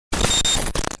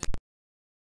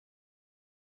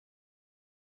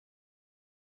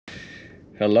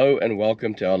Hello and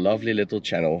welcome to our lovely little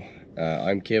channel.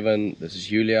 I'm Kevin, this is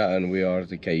Julia, and we are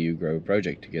the KU Grow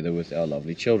project together with our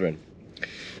lovely children.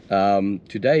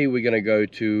 Today we're going to go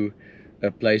to a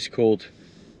place called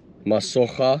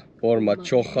Masocha or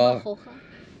Machocha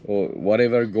or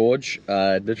whatever gorge.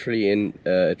 Literally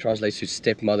it translates to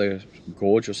stepmother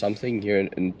gorge or something here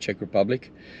in Czech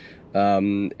Republic.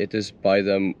 It is by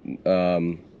the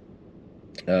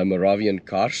Moravian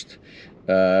karst,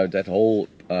 that whole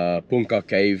Punka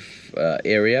cave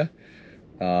area,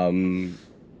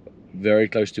 very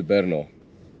close to Brno.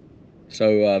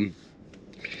 So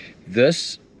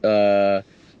this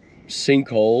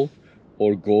sinkhole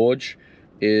or gorge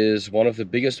is one of the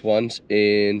biggest ones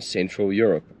in Central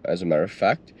Europe, as a matter of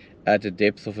fact, at a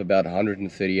depth of about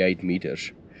 138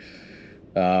 meters.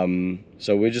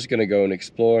 So we're just gonna go and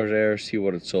explore there, see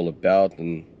what it's all about,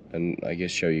 and I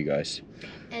guess show you guys.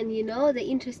 And you know the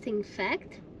interesting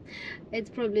fact, it's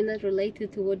probably not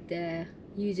related to what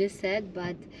you just said,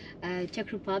 but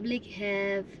Czech Republic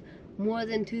have more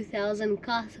than 2,000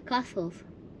 castles.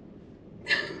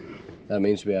 That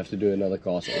means we have to do another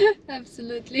castle.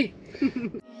 Absolutely.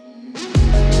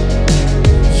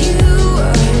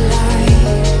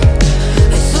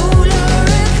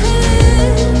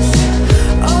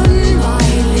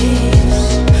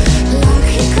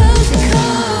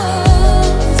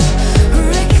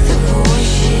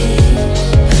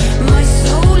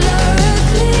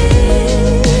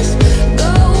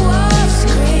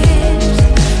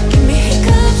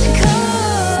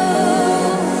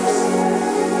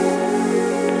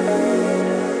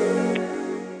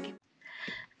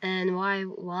 And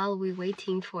while we're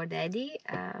waiting for Daddy,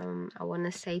 I want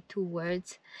to say two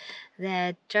words: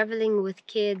 that traveling with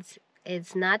kids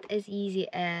is not as easy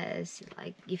as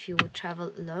like if you would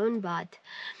travel alone, but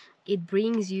it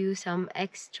brings you some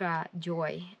extra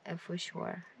joy, for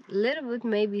sure. A little bit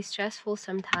maybe stressful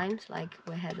sometimes, like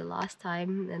we had the last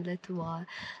time, and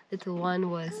little one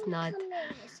was not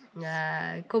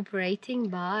cooperating,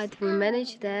 but we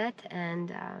managed that,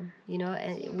 and you know,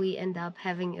 and we end up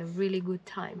having a really good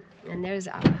time. And there's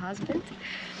our husband.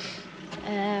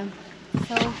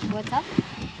 So what's up?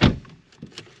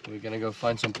 We're gonna go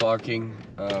find some parking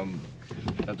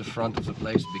at the front of the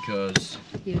place because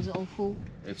Here's all full.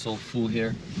 It's all full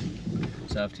here.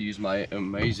 So I have to use my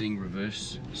amazing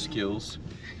reverse skills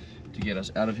to get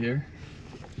us out of here.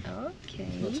 Okay.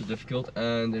 Not so difficult.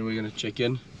 And then we're gonna check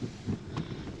in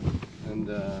and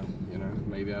you know,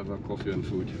 maybe have our coffee and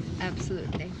food.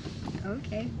 Absolutely.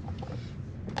 Okay.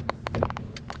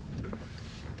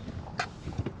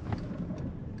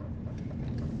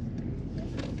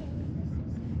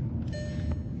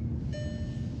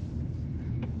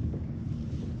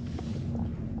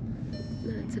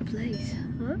 That's a place,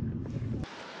 huh?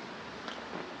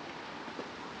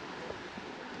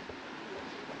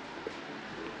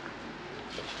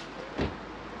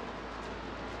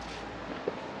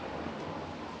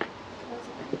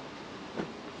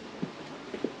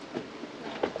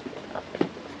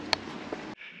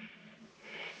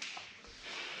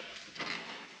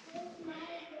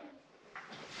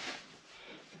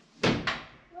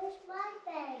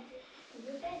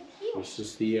 This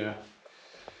is the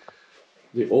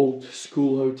old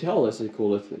school hotel, as they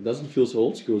call it. It doesn't feel so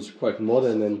old school, it's quite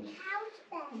modern, and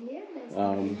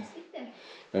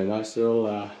a nice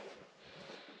little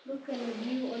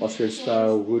Austrian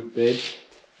style wood bed.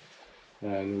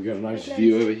 And we've got a nice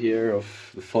view over here of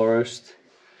the forest.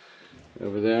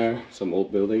 Over there, some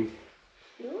old building.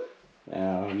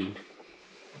 Got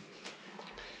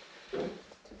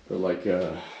like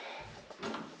a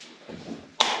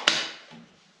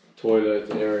toilet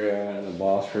area and a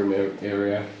bathroom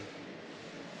area,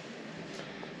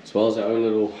 as well as our own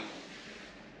little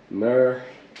mirror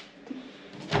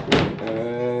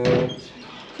and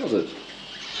closet.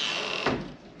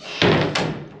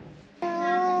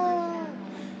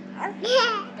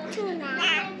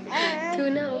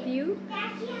 Tuna of you?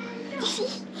 So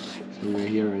we're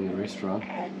here in the restaurant.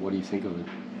 What do you think of it?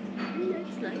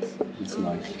 It's nice. It's I'm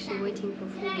nice. actually waiting for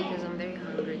food because I'm very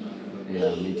hungry.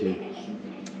 Yeah, me too.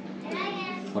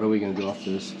 What are we gonna do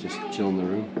after this? Just chill in the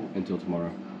room until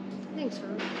tomorrow. I think so.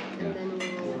 Yeah. And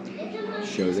then we'll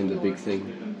Show them the big thing.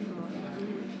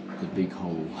 The big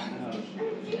hole.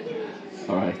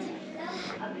 Alright.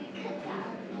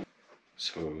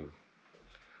 So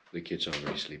the kids are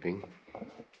already sleeping.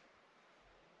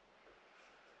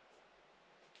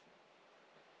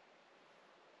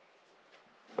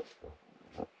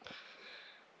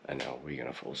 And now we're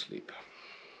gonna fall asleep.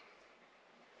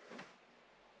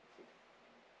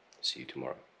 See you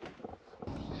tomorrow.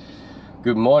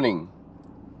 Good morning.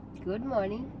 Good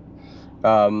morning.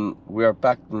 We are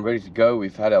packed and ready to go.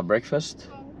 We've had our breakfast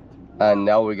and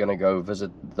now we're gonna go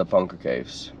visit the Punker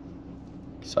Caves.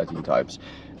 Exciting times.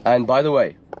 And by the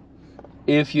way,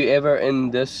 if you're ever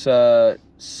in this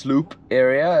sloop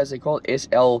area, as they call it,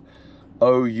 S-L-O-U-P,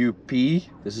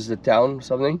 this is the town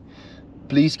something,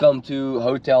 please come to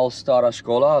Hotel Stara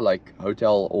Škola, like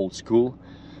Hotel Old School.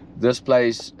 This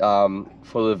place,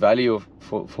 for the value of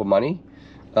for money,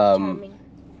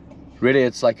 really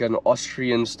it's like an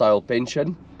Austrian style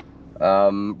pension.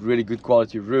 Really good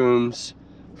quality rooms,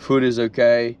 food is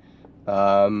okay,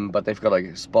 but they've got like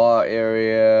a spa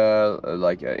area,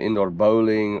 like indoor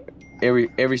bowling,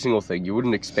 every single thing you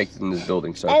wouldn't expect in this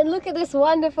building. So, and look at this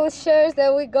wonderful shirt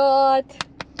that we got.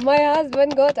 My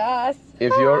husband got us.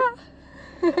 if you're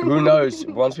who knows,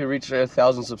 once we reach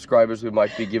 1,000 subscribers we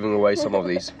might be giving away some of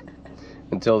these.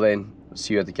 Until then,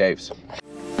 see you at the caves.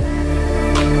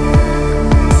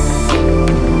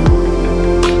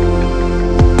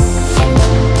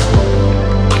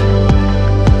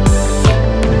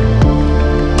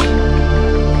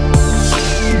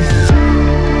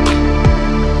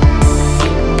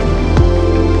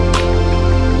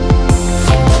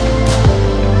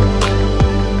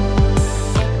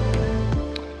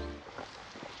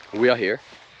 We are here,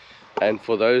 and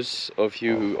for those of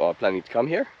you who are planning to come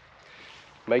here,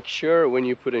 make sure when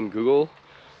you put in Google,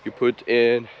 you put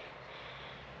in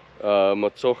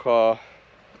Matsocha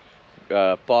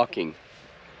parking,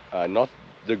 not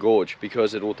the gorge,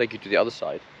 because it will take you to the other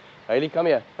side. Hailey, come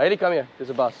here. Hailey, come here.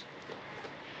 There's a bus.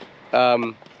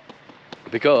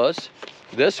 Because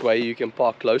this way you can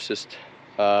park closest.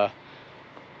 You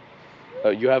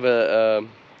have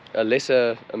a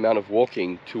lesser amount of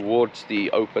walking towards the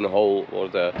open hole or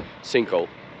the sinkhole.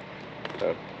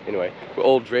 So anyway, we're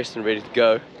all dressed and ready to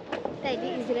go.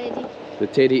 Teddy is ready. The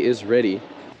teddy is ready.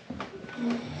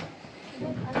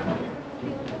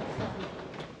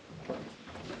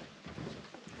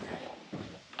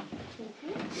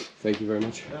 Thank you very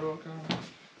much. You're welcome.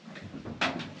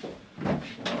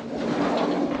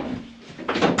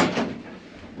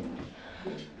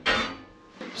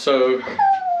 So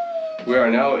we are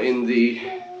now in the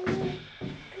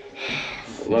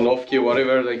Lanovki,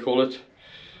 whatever they call it,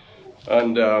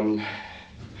 and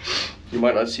you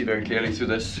might not see very clearly through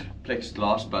this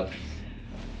plexiglass, but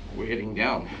we're heading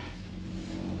down.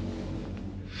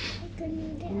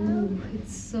 Ooh,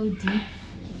 it's so deep.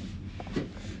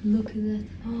 Look at that.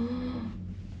 Oh,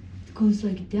 it goes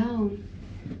like down.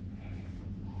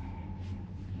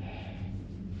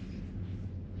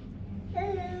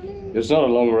 It's not a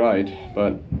long ride,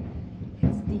 but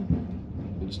It's deep.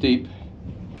 it's deep.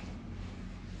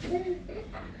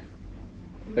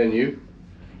 And you?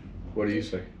 What do you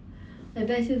say? I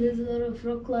bet you there's a lot of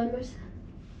rock climbers.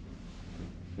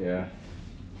 Yeah.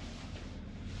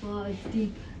 Wow, it's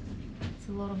deep. It's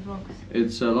a lot of rocks.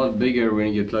 It's a lot bigger when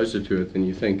you get closer to it than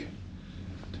you think,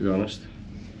 to be honest.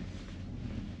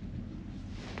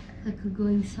 Like we're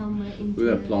going somewhere into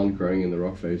Look at that plant growing in the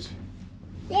rock face.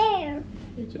 there.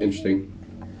 It's interesting.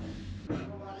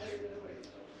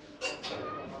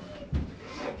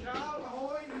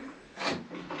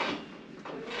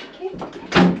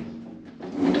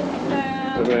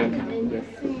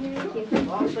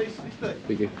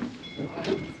 Peki.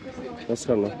 Nasıl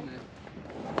kalma?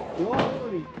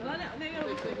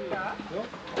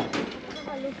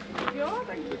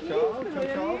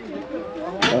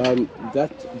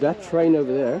 That train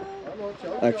over there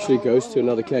actually goes to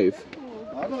another cave.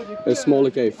 A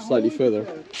smaller cave, slightly further.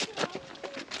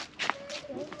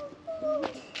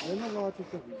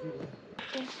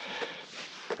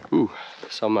 Ooh,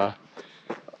 some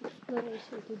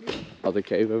other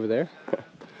cave over there.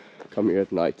 Come here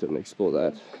at night and explore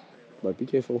that. But be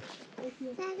careful.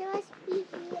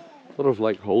 A lot of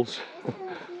like holes.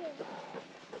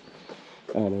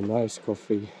 And a nice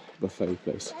coffee buffet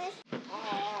place.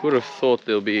 Would have thought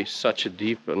there'll be such a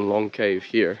deep and long cave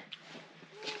here.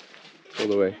 All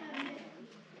the way.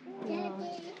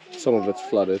 Some of it's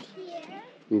flooded.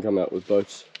 You can come out with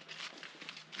boats.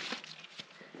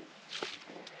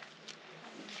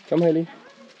 Come, Haley.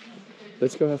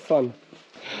 Let's go have fun.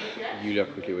 Julia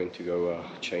quickly went to go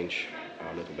change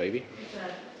our little baby.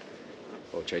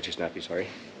 Or change his nappy, sorry.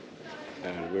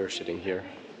 And we're sitting here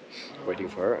waiting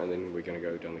for her, and then we're gonna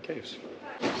go down the caves.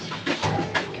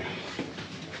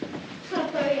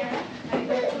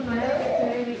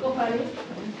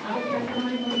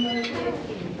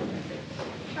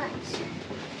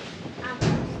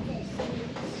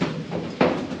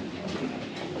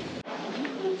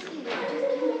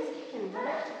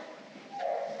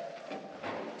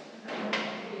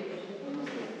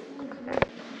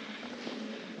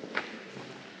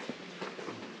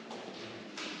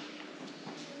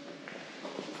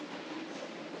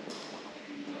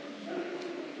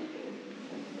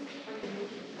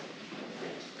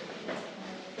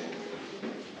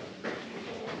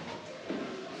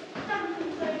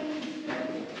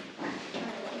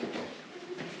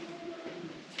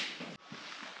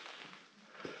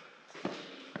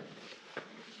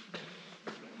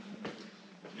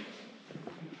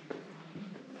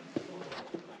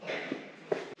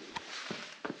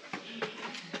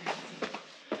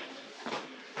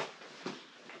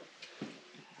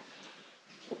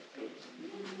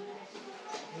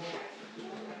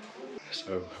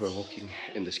 So we're walking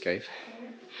in this cave.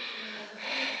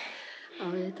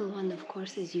 Our little one, of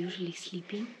course, is usually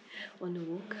sleeping on the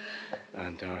walk.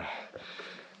 And to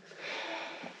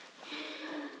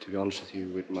be honest with you,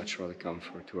 we'd much rather come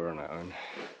for a tour on our own.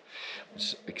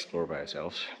 Just explore by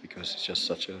ourselves, because it's just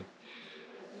such a...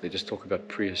 They just talk about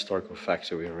prehistorical facts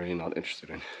that we're really not interested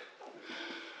in.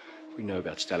 We know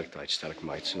about stalactites,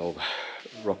 stalagmites and all the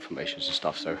rock formations and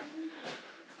stuff, so...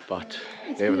 But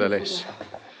It's nevertheless...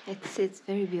 It's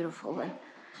very beautiful and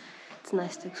it's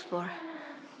nice to explore.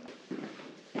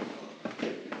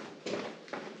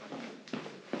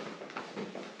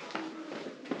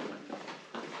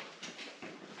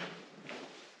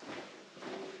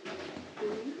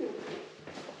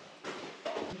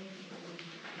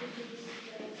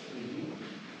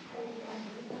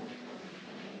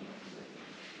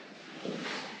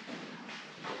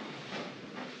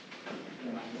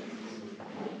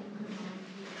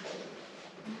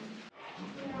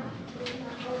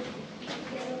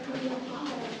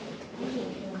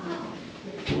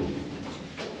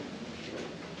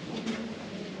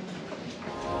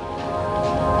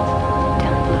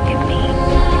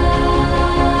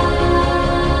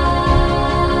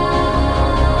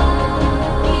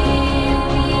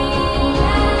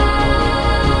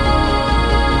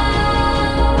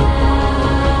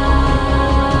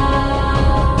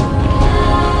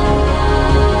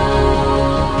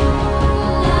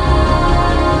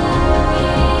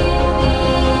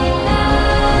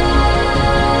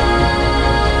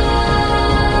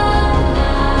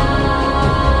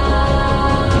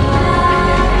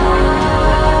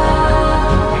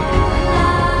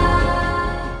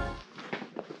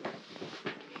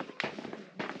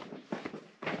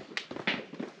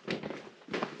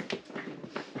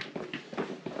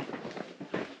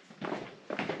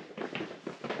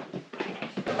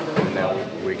 Now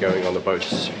we're going on the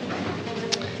boats.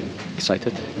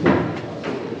 Excited?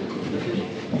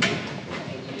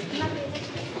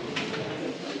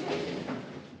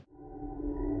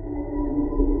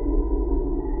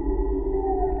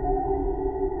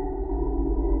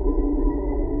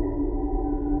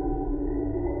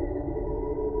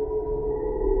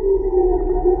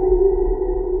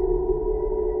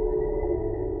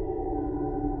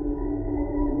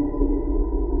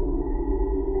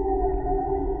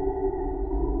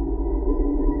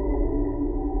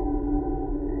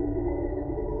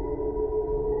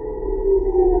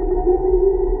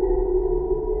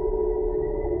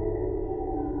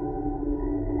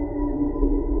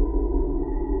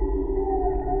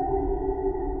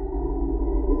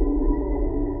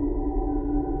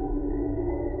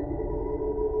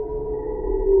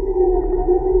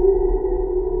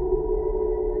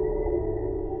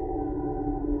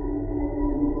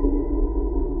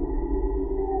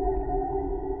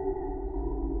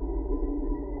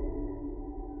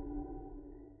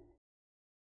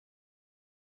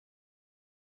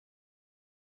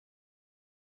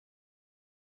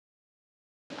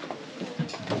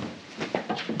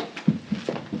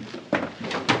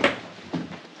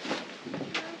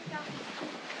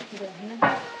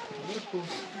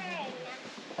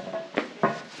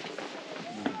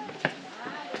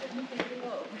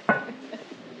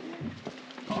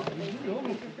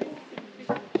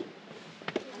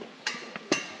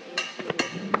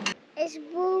 Is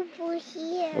Boo Boo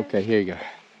here? Okay, here you go.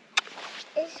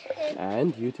 Is it?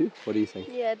 And you too? What do you think?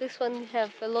 Yeah, this one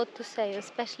have a lot to say,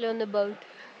 especially on the boat.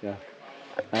 Yeah.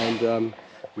 And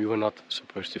we were not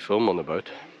supposed to film on the boat,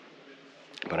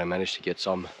 but I managed to get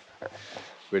some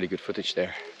really good footage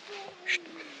there.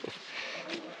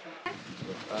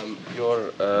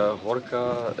 Your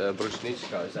horka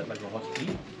brusnitska, is that like a hot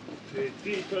tea?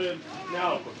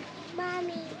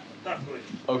 Mommy.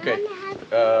 Okay,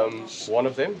 one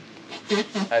of them,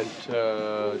 and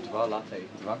dva latte,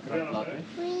 dva krat latte,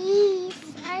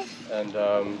 Please. and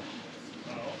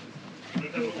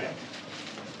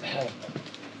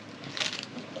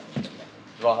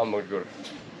dva hamburger.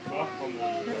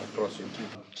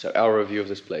 So our review of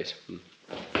this place.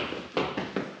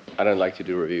 I don't like to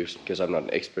do reviews because I'm not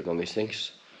an expert on these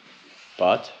things,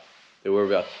 but there were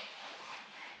about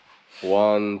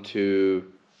 1, 2,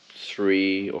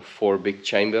 3 or 4 big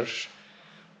chambers,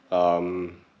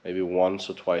 maybe once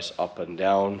or twice up and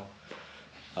down.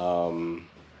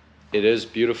 It is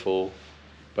beautiful,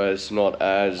 but it's not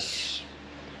as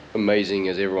amazing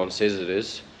as everyone says it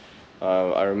is.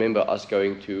 I remember us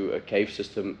going to a cave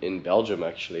system in Belgium,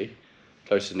 actually,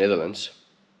 close to the Netherlands.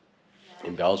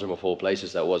 In Belgium, of all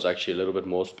places, that was actually a little bit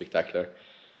more spectacular.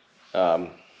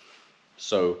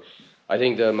 So I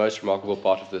think the most remarkable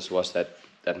part of this was that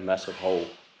massive hole,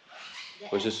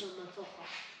 which is,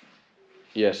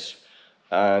 yes,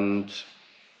 and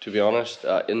to be honest,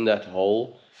 in that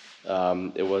hole,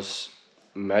 it was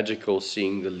magical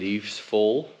seeing the leaves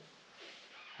fall,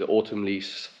 the autumn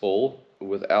leaves fall,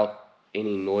 without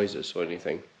any noises or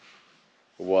anything.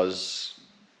 It was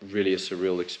really a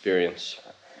surreal experience.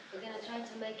 We're gonna try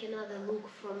to make another look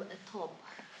from a top.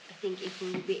 I think if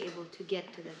we'll be able to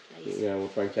get to that place. Yeah, we'll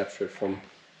try and capture it from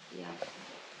Yeah.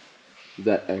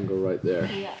 that angle right there.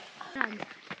 Yeah. Run.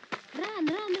 Run,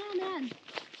 run, run, run.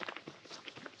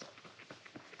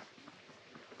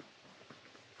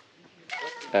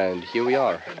 And here we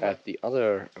are at the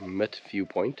other mid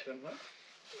viewpoint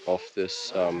of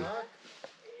this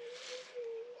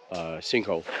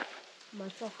sinkhole.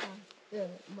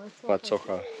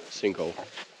 Matsocha sinkhole.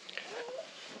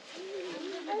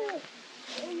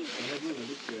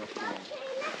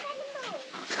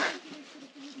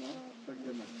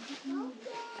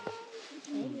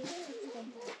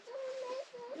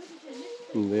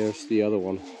 And there's the other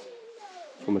one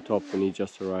from the top when he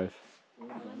just arrived.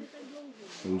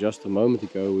 And just a moment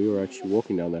ago we were actually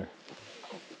walking down there,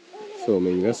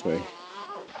 filming this way.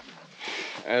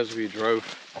 As we drove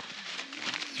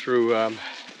through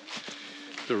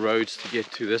the roads to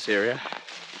get to this area,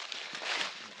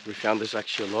 we found there's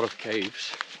actually a lot of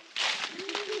caves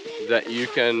that you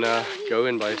can go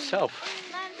in by yourself.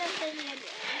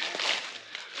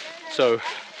 So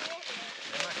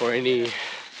for any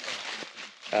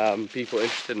people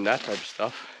interested in that type of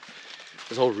stuff,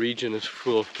 this whole region is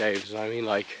full of caves. I mean,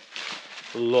 like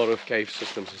a lot of cave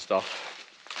systems and stuff.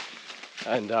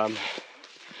 And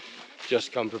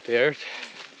just come prepared,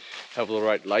 have the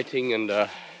right lighting and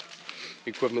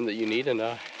equipment that you need, and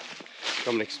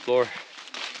come and explore.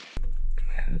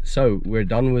 So we're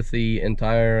done with the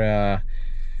entire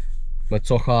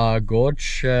Matsocha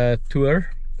Gorge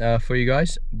tour for you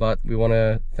guys, but we want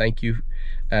to thank you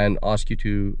and ask you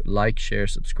to like, share,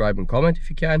 subscribe and comment if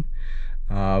you can.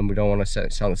 We don't want to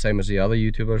sound the same as the other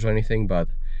YouTubers or anything, but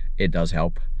it does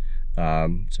help,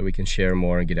 so we can share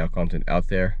more and get our content out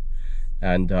there.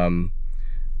 And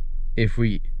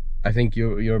I think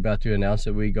you're about to announce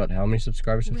that we got how many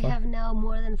subscribers so far? We have now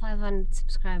more than 500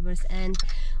 subscribers, and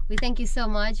we thank you so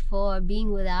much for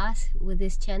being with us with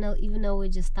this channel. Even though we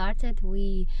just started,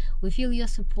 we feel your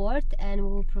support, and we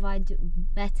will provide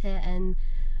better and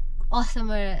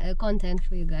awesomer content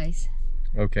for you guys.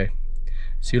 Okay,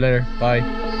 see you later, bye.